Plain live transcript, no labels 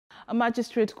A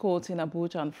magistrate court in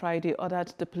Abuja on Friday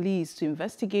ordered the police to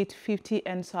investigate 50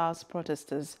 End SARS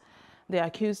protesters. They are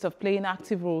accused of playing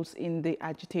active roles in the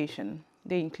agitation.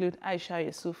 They include Aisha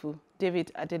Yusufu,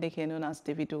 David Adeleke known as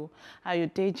Davido,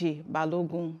 Ayodeji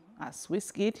Balogun as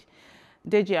Wizkid,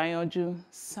 Deji Ayonju,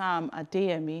 Sam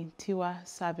Adeyemi, Tiwa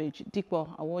Savage,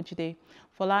 Dikbo Awojide,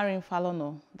 Folarin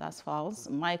Falono, that's Falz,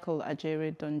 Michael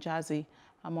Ajere Donjazi,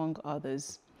 among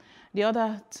others. The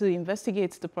order to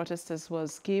investigate the protesters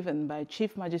was given by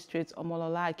Chief Magistrate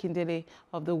Omolola Akindele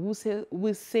of the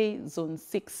Wuse Zone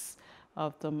 6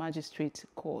 of the Magistrate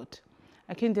Court.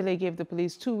 Akindele gave the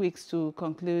police 2 weeks to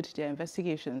conclude their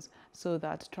investigations so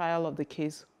that trial of the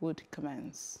case would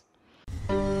commence.